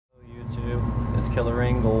It's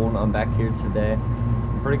Killerrain Gold. I'm back here today.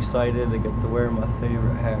 I'm pretty excited. I get to wear my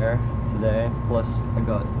favorite hair today. Plus, I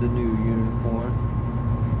got the new unicorn.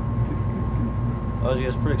 I was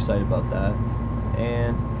just pretty excited about that.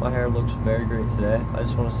 And my hair looks very great today. I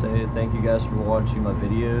just want to say thank you guys for watching my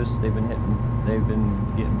videos. They've been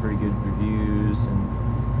getting pretty good reviews and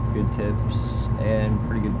good tips and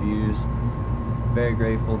pretty good views. Very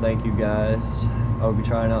grateful. Thank you guys. I'll be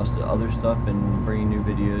trying out other stuff and bringing new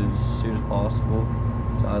videos as soon as possible.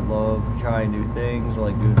 So I love trying new things. I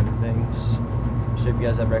like doing new things. So if you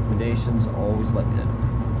guys have recommendations, always let me know.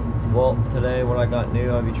 Well, today what I got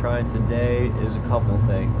new I'll be trying today is a couple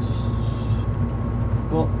things.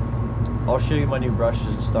 Well, I'll show you my new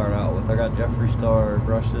brushes to start out with. I got Jeffree Star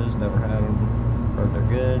brushes. Never had them. Heard they're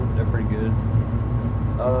good. They're pretty good.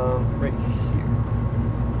 Right here.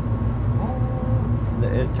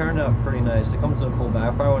 It turned out pretty nice. It comes in a cool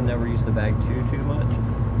bag. I probably would never use the bag too much,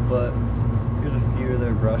 but here's a few of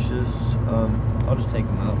their brushes. I'll just take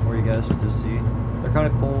them out for you guys to see. They're kind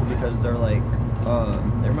of cool because they're like,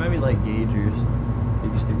 they remind me like gaugers. You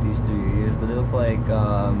can stick these through your ears, but they look like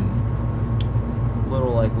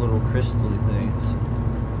little crystally things.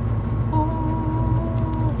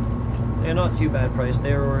 They're not too bad price.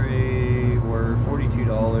 They were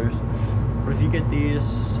 $42. But if you get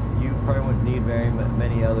these, you probably wouldn't need very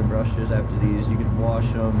many other brushes after these. You could wash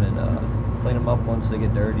them and clean them up once they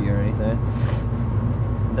get dirty or anything.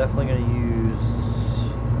 I'm definitely going to use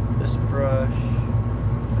this brush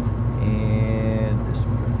and this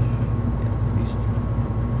brush. Yeah, these two.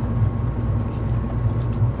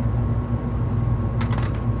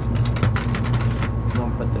 I'm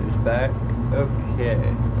going to put those back.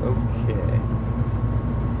 Okay.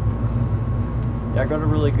 Yeah, I got a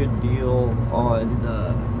really good deal on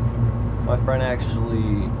my friend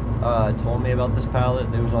actually told me about this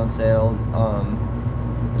palette. It was on sale.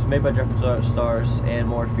 It was made by Jeffree Star and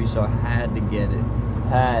Morphe, so I had to get it.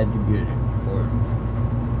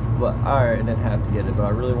 But alright, I didn't have to get it, but I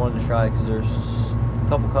really wanted to try it because there's a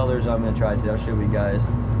couple colors I'm going to try today. I'll show you guys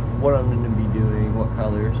what I'm going to be doing, what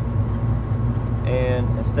colors.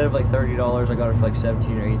 And instead of like $30, I got it for like $17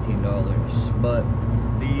 or $18. But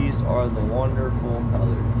these are the wonderful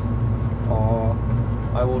colors.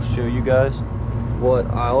 I will show you guys what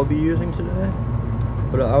I'll be using today,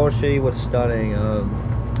 but I will show you what's stunning.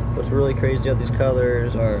 What's really crazy about these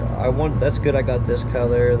colors are, that's good. I got this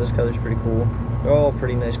color. This color's pretty cool. They're all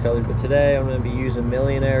pretty nice colors, but today I'm going to be using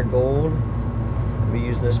Millionaire Gold. I'll be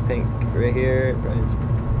using this pink right here,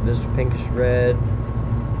 this pinkish red,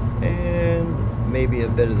 and maybe a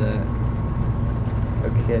bit of that.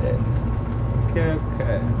 Okay.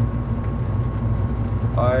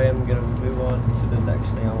 I am going to move on to the next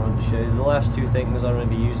thing I wanted to show you. The last two things I'm going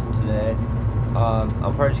to be using today. I'm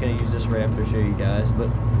probably just going to use this right after I show you guys, but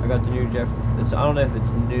I got the new I don't know if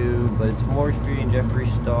it's new, but it's Morphe and Jeffree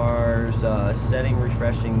Star's Setting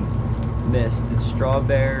Refreshing Mist. It's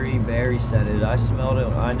strawberry, berry scented. I smelled it.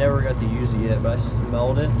 I never got to use it yet, but I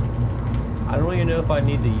smelled it. I don't even know if I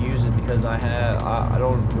need to use it because I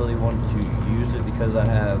don't really want to use it because I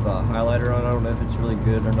have highlighter on. I don't know if it's really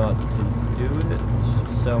good or not to do it,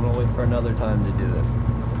 so I'm going to wait for another time to do it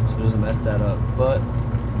so it doesn't mess that up. But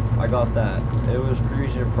I got that. It was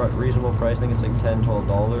reasonable price. I think it's like $10,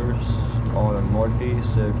 $12 on Morphe,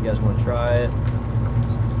 so if you guys want to try it,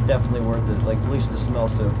 it's definitely worth it, like at least the smell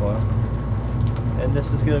so far. And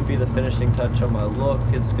this is going to be the finishing touch on my look.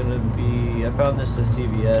 It's going to be, I found this at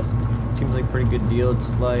CVS. Seems like a pretty good deal. It's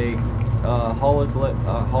like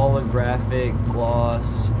holographic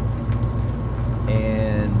gloss,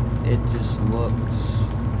 and it just looks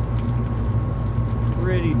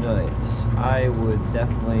pretty nice. I would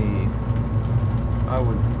definitely, I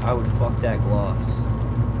would fuck that gloss.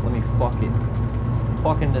 Let me fuck it. I'm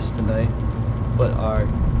fucking this tonight. But alright,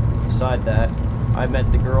 beside that, I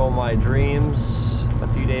met the girl of my dreams a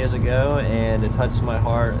few days ago, and it touched my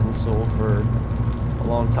heart and soul for a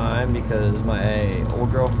long time because my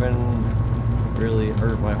old girlfriend really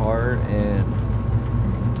hurt my heart and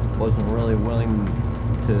wasn't really willing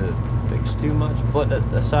to fix too much. But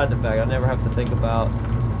aside the fact, I never have to think about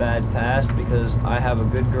bad past because I have a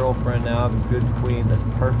good girlfriend now. I have a good queen that's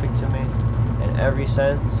perfect to me in every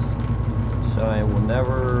sense, so I will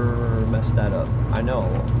never mess that up. I know,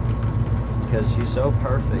 because she's so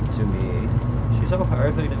perfect to me. She's so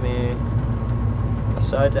perfect to me.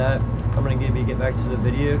 Aside that, I'm gonna get back to the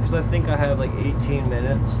video because I think I have like 18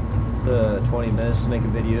 minutes to 20 minutes to make a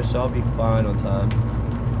video, so I'll be fine on time.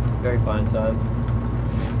 Very fine time.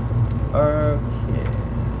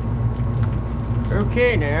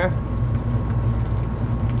 Okay now.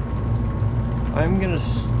 I'm gonna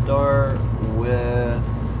start with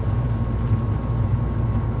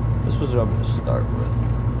was what I'm gonna start with.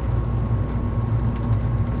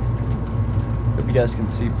 Hope you guys can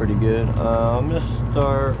see pretty good. I'm gonna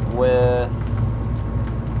start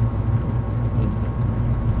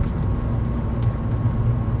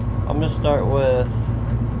with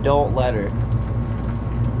Don't Let Her.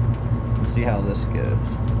 Let's see how this goes.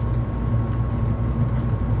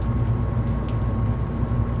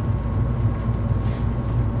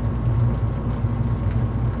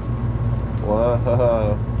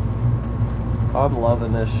 Whoa, I'm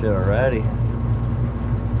loving this shit already.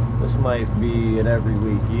 This might be an every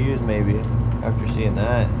week use maybe, after seeing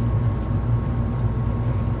that.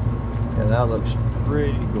 Yeah, that looks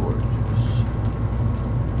pretty gorgeous.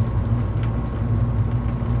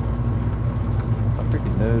 My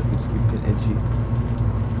freaking nose keeps getting itchy.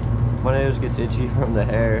 My nose gets itchy from the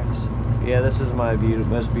hairs. Yeah, this is my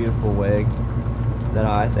most beautiful wig that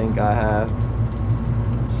I think I have.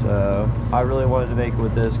 So, I really wanted to make it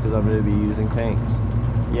with this because I'm going to be using pinks.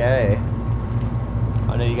 Yay.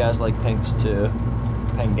 I know you guys like pinks too.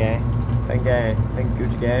 Pink gang. Pink gang. Pink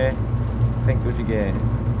Gucci gang. Pink Gucci gang.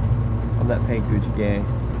 I'm that pink Gucci gang.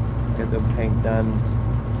 Got the pink diamonds.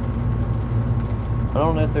 I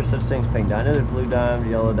don't know if there's such things as pink diamonds. I know there's blue diamonds,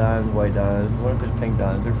 yellow diamonds, white diamonds. What if there's pink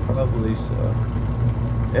diamonds? There's probably so.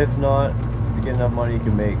 If not, if you get enough money, you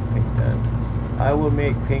can make pink diamonds. I will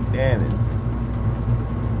make pink diamonds.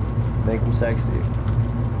 Make them sexy.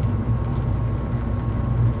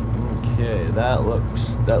 Okay, that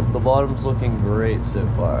looks, the bottom's looking great so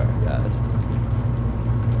far, guys.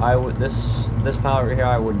 This palette right here,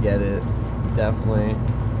 I would get it, definitely.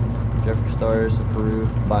 Jeffree Star is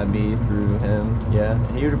approved by me through him, yeah.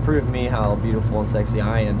 And he would approve me how beautiful and sexy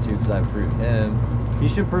I am too, because I approved him. He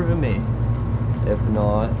should approve of me. If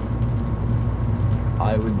not,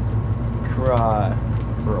 I would cry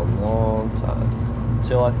for a long time.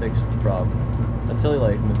 Until I fix the problem. Until he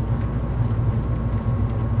likes me.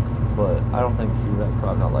 But I don't think he would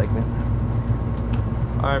probably not like me.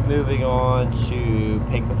 Alright, moving on to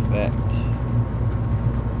Pink Effect.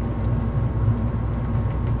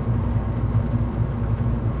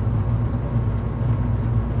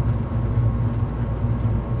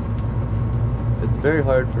 It's very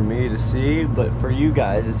hard for me to see, but for you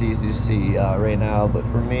guys it's easy to see right now. But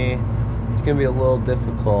for me, it's gonna be a little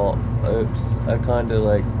difficult. Oops, I kinda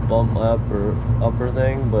like bumped my upper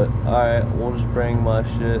thing, but alright, we'll just bring my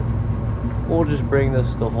shit. We'll just bring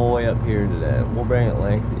this the whole way up here today. We'll bring it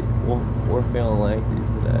lengthy. We're feeling lengthy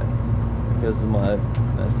today because of my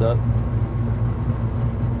mess up.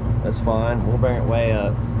 That's fine. We'll bring it way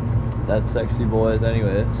up. That's sexy boys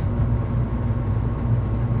anyways.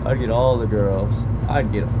 I'd get all the girls.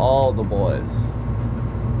 I'd get all the boys.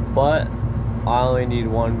 But I only need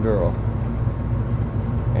one girl.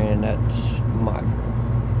 And that's my girl.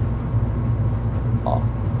 Oh.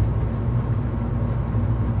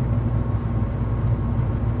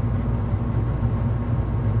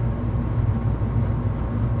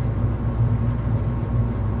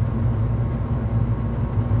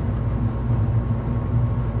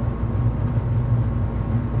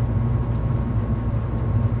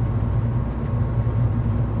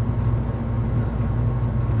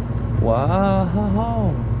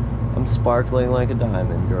 Wow. I'm sparkling like a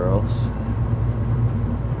diamond, girls.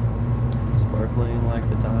 Sparkling like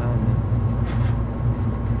a diamond.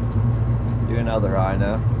 Do another eye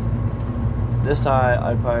now. This eye,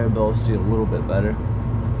 I'd probably be able to see a little bit better.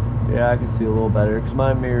 Yeah, I can see a little better because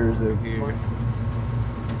my mirror's over here.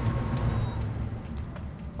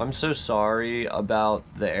 I'm so sorry about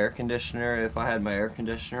the air conditioner. If I had my air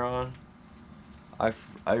conditioner on, I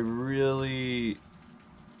really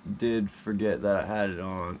did forget that I had it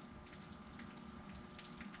on.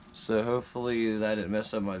 So hopefully that didn't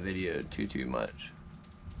mess up my video too much.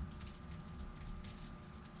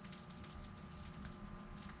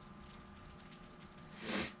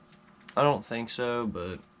 I don't think so,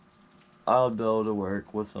 but I'll be able to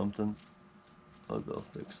work with something. I'll be able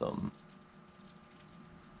to fix something.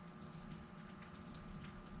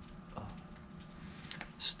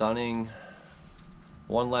 Stunning.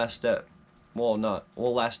 One last step. Well, not.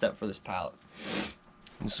 Well, last step for this palette.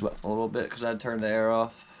 I'm sweating a little bit because I turned the air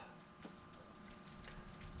off.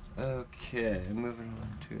 Okay, moving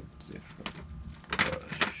on to a different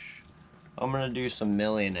brush. I'm gonna do some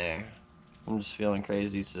Millionaire. I'm just feeling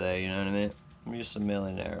crazy today, you know what I mean? I'm gonna use some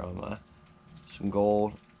Millionaire on some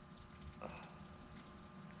gold.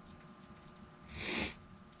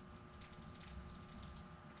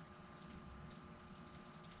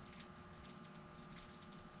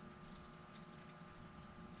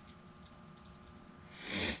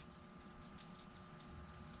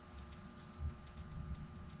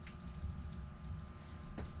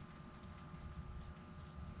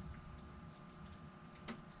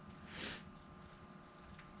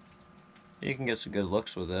 You can get some good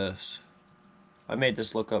looks with this. I made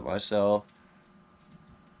this look up myself.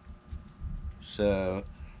 So,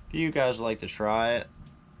 if you guys like to try it,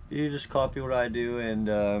 you just copy what I do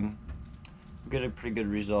and get a pretty good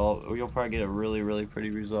result. You'll probably get a really, really pretty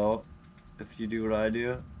result if you do what I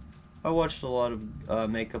do. I watched a lot of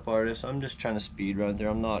makeup artists. I'm just trying to speed run through.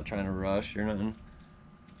 I'm not trying to rush or nothing.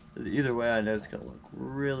 Either way, I know it's gonna look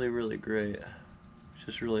really, really great. It's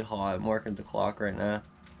just really hot. I'm working the clock right now.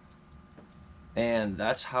 And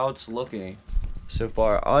that's how it's looking so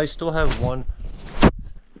far. I still have one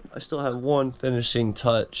finishing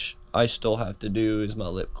touch I still have to do, is my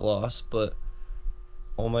lip gloss, but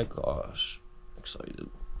oh my gosh, excited.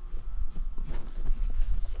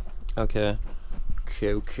 Okay.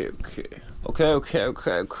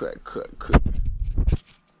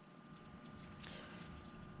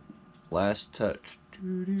 Last touch.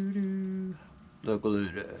 The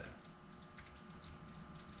glitter.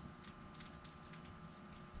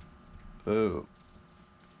 Oh.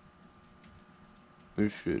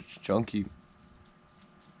 This shit's chunky.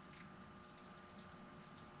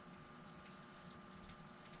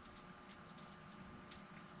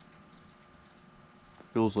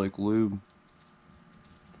 Feels like lube.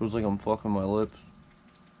 Feels like I'm fucking my lips.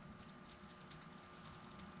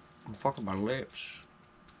 I'm fucking my lips.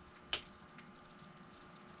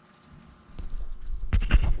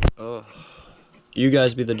 You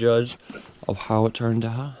guys be the judge of how it turned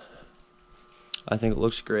out. I think it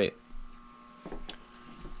looks great.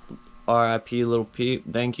 R.I.P. Little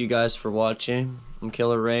Peep. Thank you guys for watching. I'm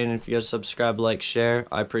Killerrain. If you guys subscribe, like, share,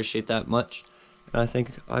 I appreciate that much. And I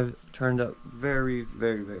think I've turned out very,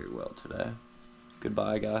 very, very well today.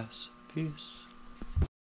 Goodbye, guys. Peace.